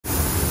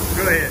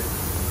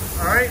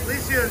Alright,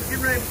 Licio is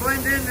getting ready to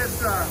blend in this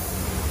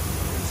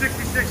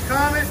 66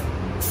 Comet.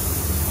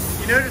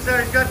 You notice how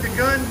he's got the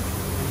gun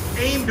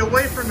aimed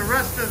away from the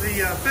rest of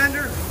the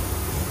fender.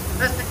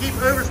 That's to keep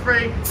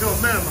overspray to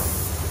a minimum.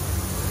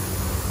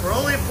 We're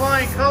only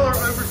applying color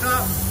over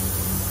top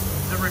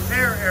the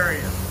repair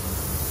area.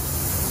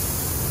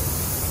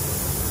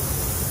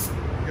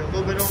 Got a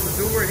little bit on the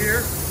door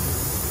here.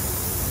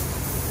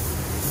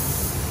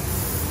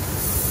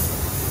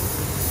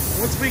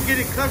 Once we get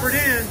it covered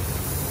in,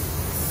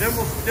 then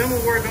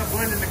we'll worry about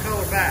blending the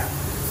color back.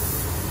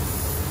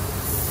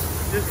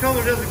 This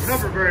color doesn't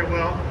cover very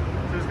well,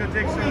 so it's going to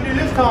take some. What we're going to do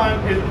this time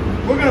is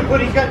we're going to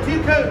put, he's got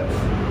 2 coats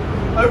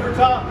over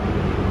top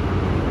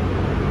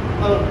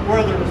of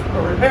where there's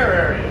a repair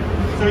area.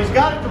 So he's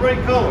got it the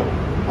right color,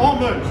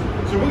 almost.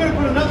 So we're going to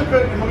put another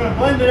coat and we're going to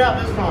blend it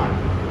out this time.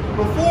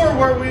 Before,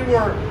 where we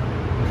were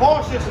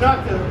cautious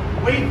not to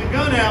wave the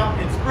gun out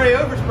and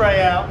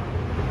overspray out,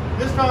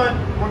 this time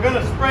we're going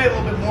to spray a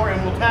little bit more and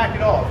we'll tack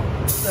it off.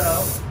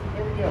 So,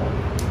 here we go.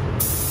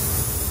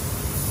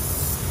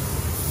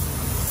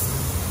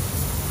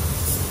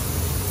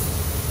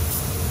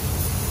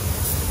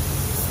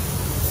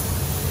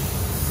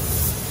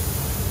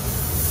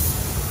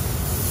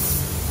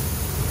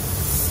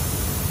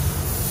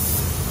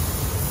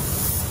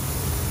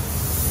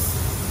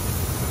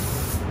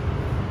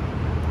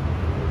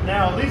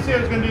 Now, Alicia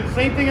is going to do the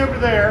same thing over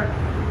there,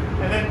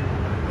 and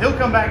then he'll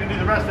come back and do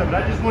the rest of it.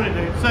 I just wanted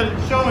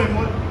to show him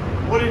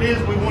what it is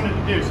we wanted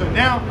to do. So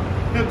now,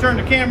 he'll turn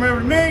the camera over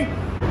to me.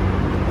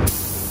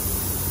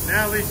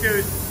 Now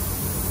Alicia's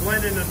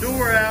blending the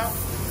door out.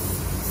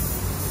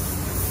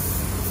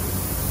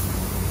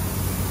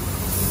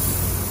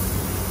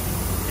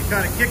 He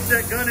kind of kicks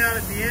that gun out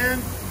at the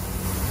end.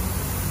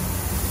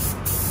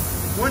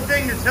 One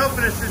thing that's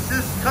helping us is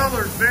this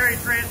color is very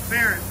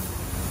transparent,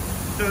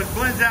 so it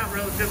blends out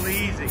relatively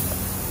easy.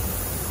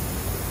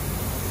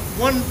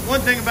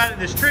 One thing about it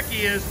that's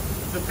tricky is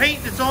the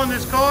paint that's on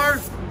this car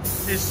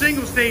is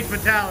single stage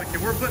metallic,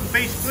 and we're putting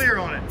face clear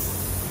on it.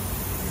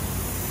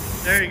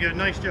 There you go,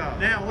 nice job.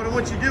 Now what I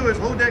want you to do is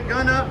hold that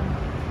gun up,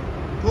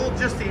 pull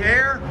just the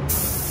air,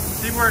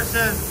 see where it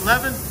says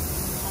 11?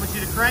 I want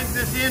you to crank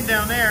this in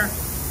down there,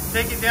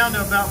 take it down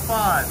to about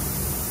 5.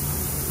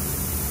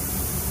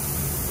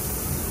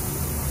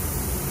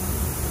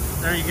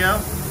 There you go,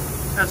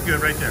 that's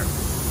good right there.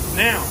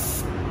 Now,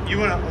 you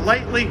want to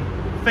lightly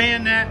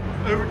fan that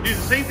over, do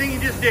the same thing you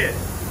just did.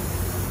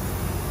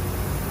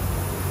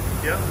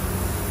 Yep.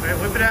 Okay,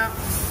 whip it out.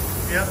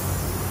 Yep.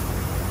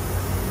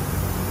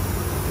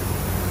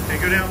 Okay,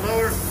 go down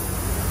lower.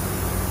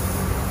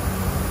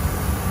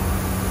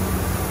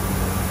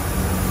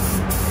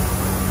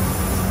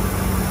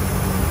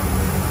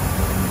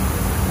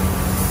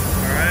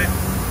 All right.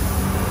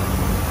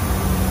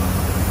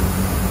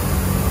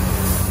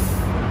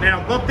 Now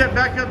bump that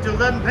back up to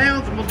 11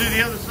 pounds and we'll do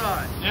the other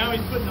side. Now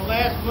he's putting the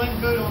last blend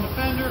coat on the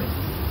fender.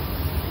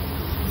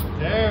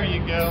 There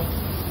you go.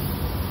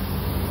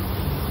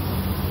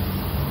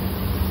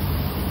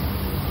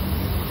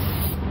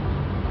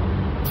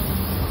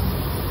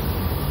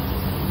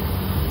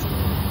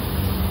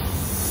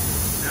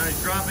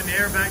 Dropping the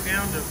air back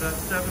down to about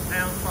 7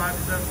 pounds, 5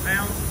 to 7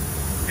 pounds,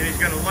 and he's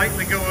going to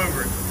lightly go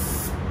over it.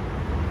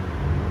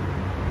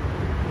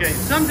 Okay,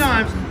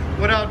 sometimes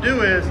what I'll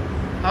do is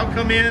I'll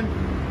come in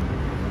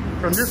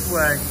from this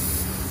way,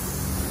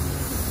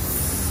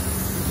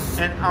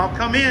 and I'll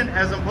come in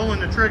as I'm pulling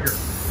the trigger.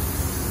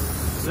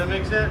 Does that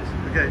make sense?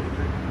 Okay,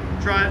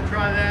 try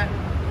that.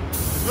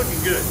 It's looking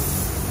good.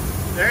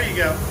 There you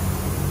go.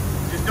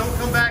 Just don't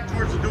come back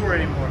towards the door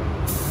anymore.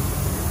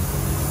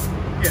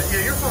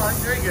 Yeah, you're fine.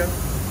 There you go.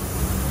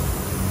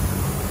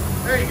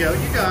 There you go.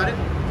 You got it.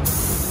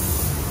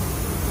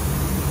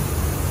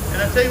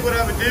 And I'll tell you what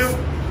I would do.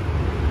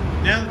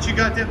 Now that you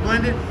got that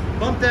blended,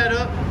 bump that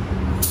up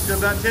to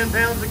about 10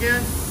 pounds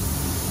again,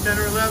 10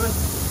 or 11.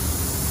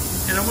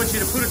 And I want you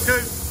to put a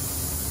coat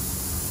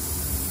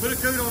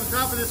on the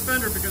top of this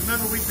fender, because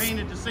remember we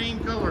painted the same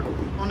color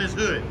on this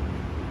hood.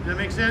 Does that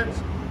make sense?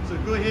 So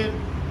go ahead.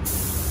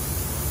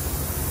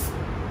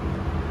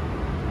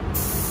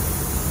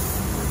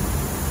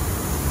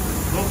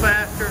 A little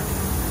faster.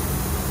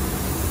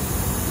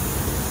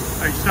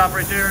 All right, stop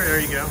right there. There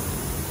you go.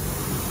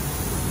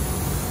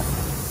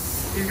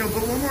 He's going to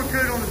put one more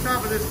coat on the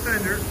top of this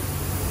fender.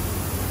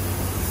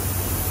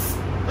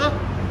 Oh,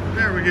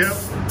 there we go.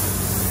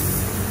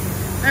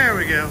 There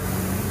we go.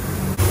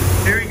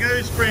 Here he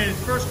goes, spraying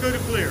his first coat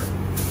of clear.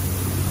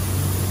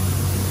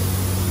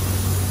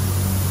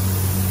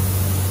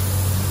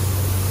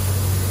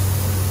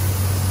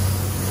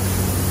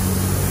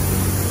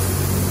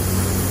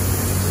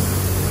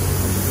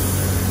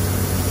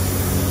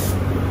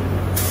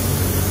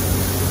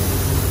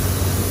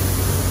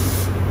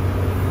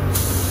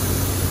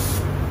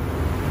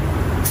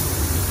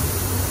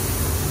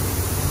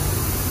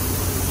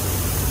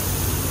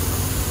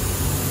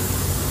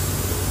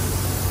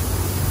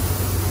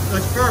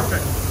 That's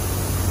perfect.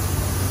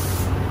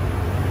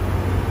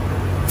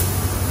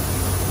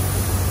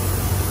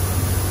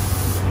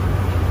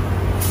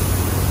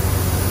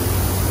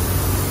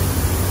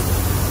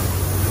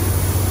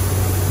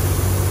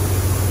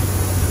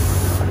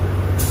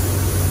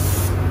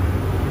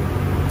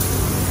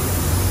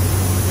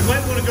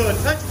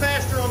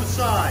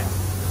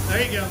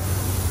 There you go.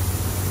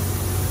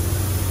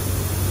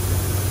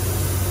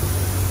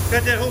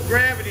 Got that whole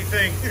gravity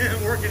thing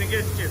working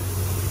against you.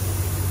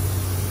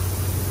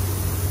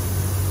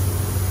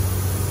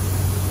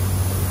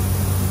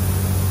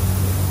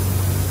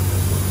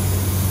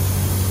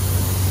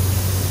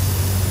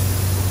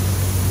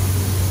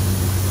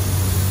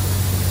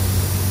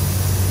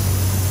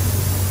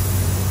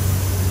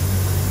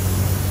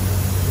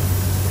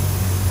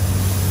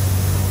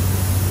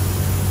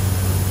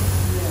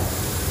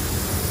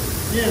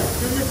 Yeah,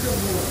 give me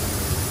some more.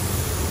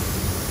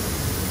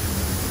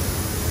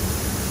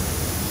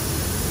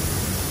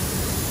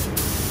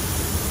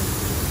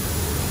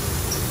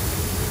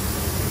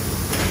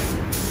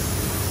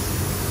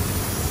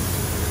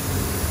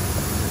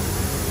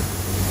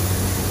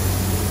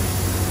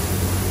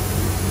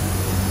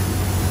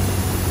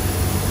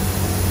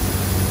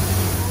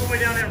 All the way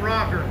down that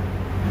rocker.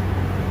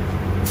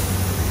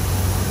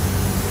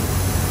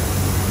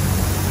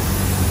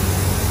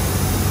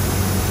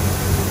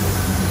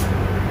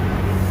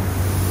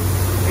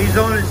 He's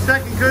on his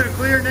second coat of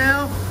clear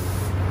now.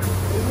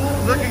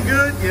 Looking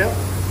good, yep.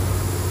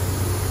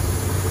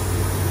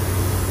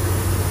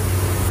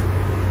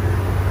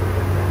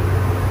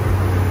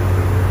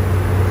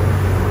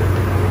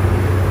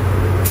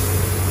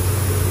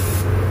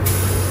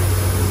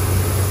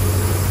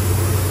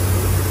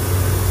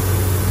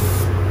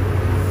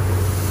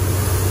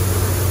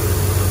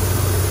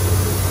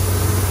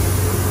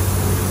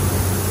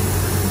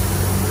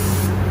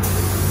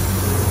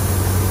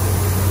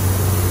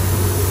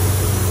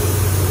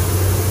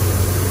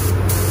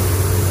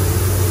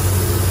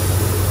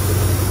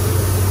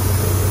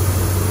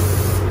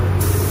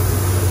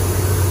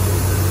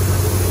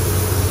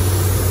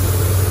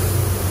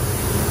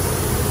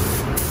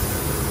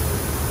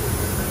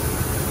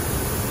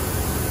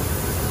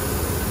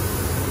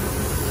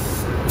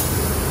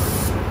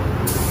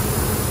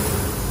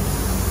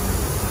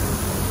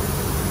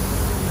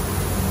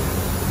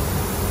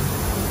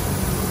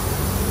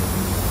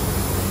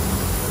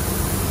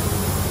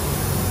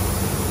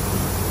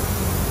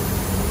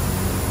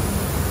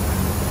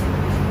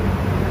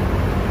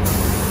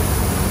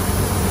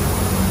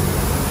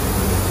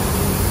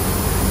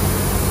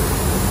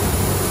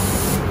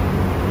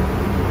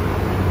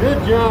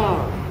 Good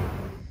job.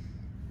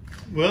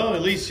 Well,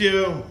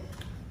 Alicio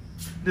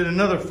did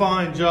another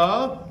fine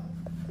job.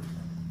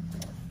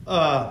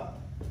 The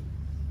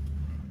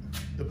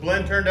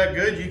blend turned out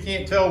good. You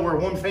can't tell where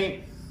one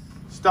paint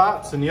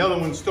stops and the other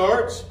one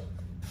starts.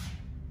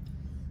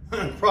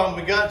 The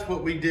problem we got is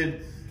what we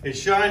did is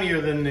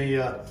shinier than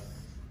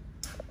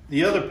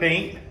the other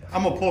paint.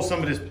 I'm gonna pull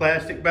some of this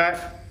plastic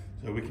back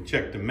so we can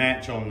check the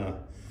match on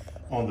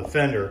the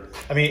fender.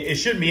 I mean, it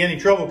shouldn't be any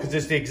trouble because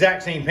it's the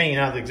exact same paint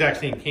out of the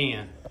exact same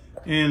can.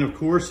 And of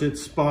course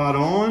it's spot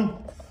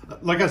on.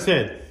 Like I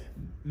said,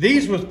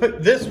 this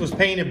was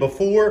painted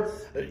before.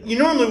 You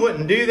normally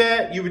wouldn't do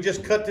that. You would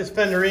just cut this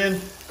fender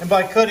in. And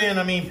by cut in,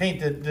 I mean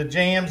paint the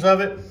jambs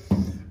of it.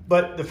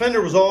 But the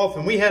fender was off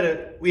and we had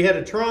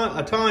a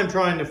time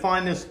trying to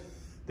find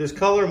this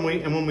color.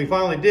 And when we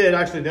finally did,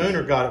 actually the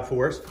owner got it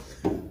for us.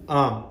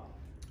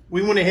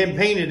 We went ahead and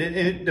painted it,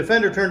 and the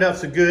fender turned out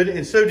so good,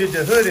 and so did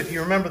the hood. If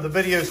you remember the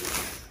videos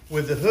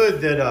with the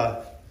hood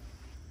that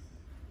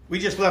we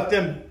just left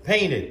them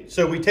painted.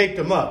 So we taped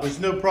them up, which is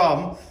no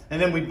problem.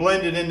 And then we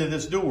blended into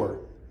this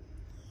door.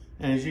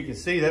 And as you can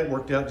see, that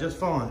worked out just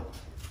fine.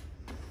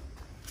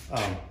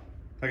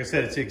 Like I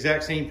said, it's the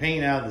exact same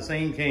paint out of the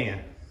same can.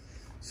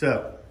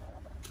 So,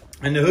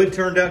 and the hood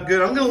turned out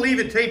good. I'm gonna leave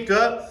it taped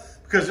up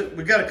because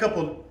we've got a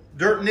couple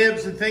dirt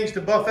nibs and things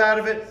to buff out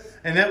of it.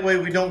 And that way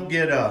we don't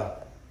get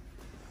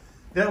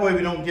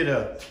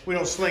we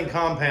don't sling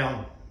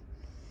compound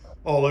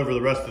all over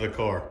the rest of the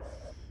car.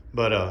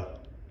 But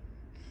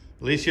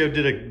Alicio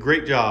did a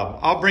great job.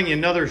 I'll bring you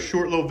another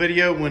short little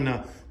video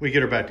when we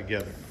get her back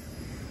together.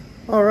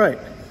 All right,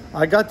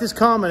 I got this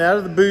Comet out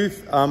of the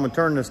booth. I'm gonna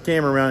turn this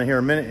camera around here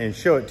a minute and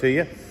show it to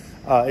you.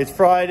 It's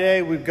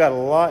Friday. We've got a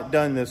lot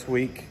done this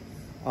week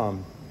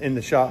in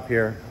the shop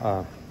here.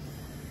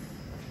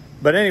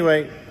 But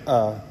anyway,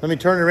 let me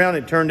turn it around.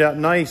 It turned out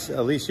nice.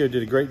 Alicio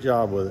did a great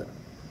job with it.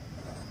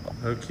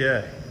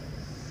 Okay.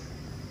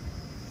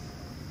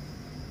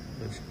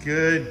 Looks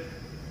good.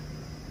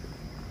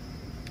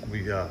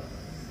 We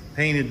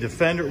painted the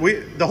fender.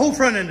 The whole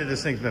front end of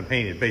this thing's been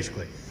painted,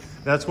 basically.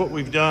 That's what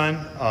we've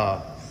done.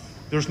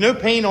 There's no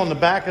paint on the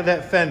back of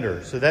that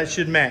fender, so that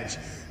should match.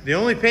 The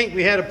only paint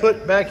we had to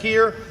put back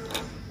here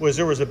was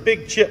there was a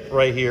big chip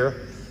right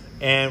here,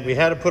 and we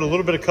had to put a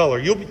little bit of color.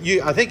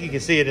 I think you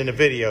can see it in the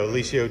video,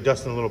 Alicio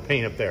dusting a little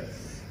paint up there.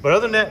 But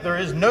other than that, there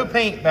is no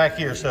paint back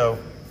here, so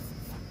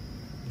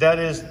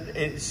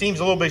it seems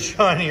a little bit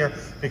shinier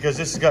because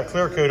this has got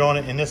clear coat on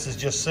it, and this is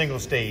just single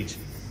stage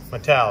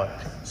metallic.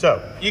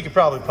 So you could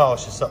probably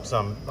polish this up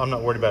some. I'm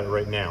not worried about it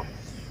right now.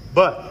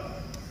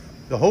 But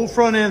the whole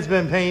front end's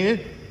been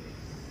painted,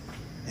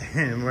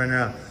 and when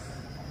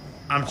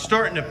I'm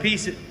starting to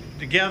piece it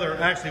together,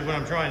 actually what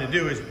I'm trying to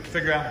do is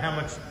figure out how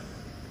much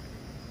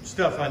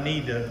stuff I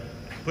need to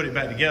put it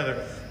back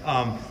together.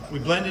 We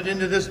blended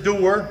into this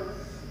door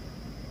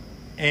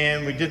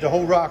and we did the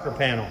whole rocker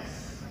panel.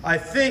 I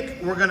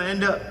think we're gonna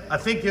end up, I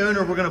think the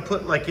owner, we're gonna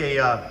put like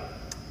a,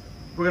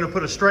 we're gonna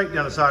put a stripe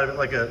down the side of it,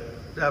 like a,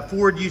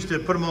 Ford used to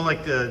put them on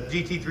like the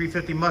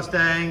GT350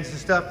 Mustangs and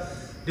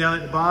stuff down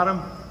at the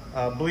bottom.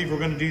 I believe we're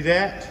gonna do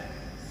that.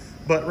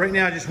 But right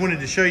now I just wanted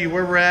to show you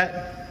where we're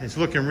at. It's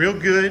looking real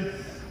good.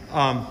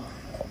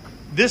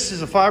 This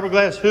is a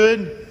fiberglass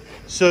hood,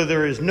 so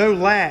there is no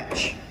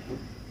latch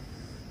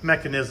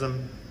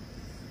mechanism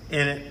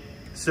in it.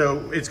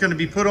 So it's gonna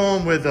be put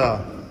on with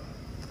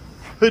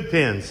hood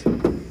pins.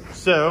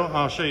 So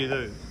I'll show you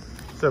those.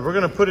 So we're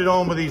gonna put it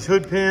on with these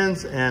hood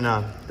pins, and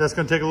that's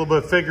gonna take a little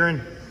bit of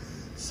figuring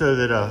so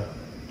that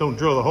don't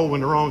drill the hole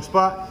in the wrong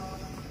spot.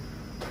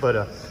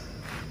 But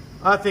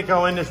I think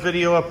I'll end this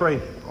video off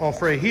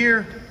right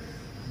here.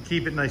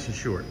 Keep it nice and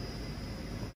short.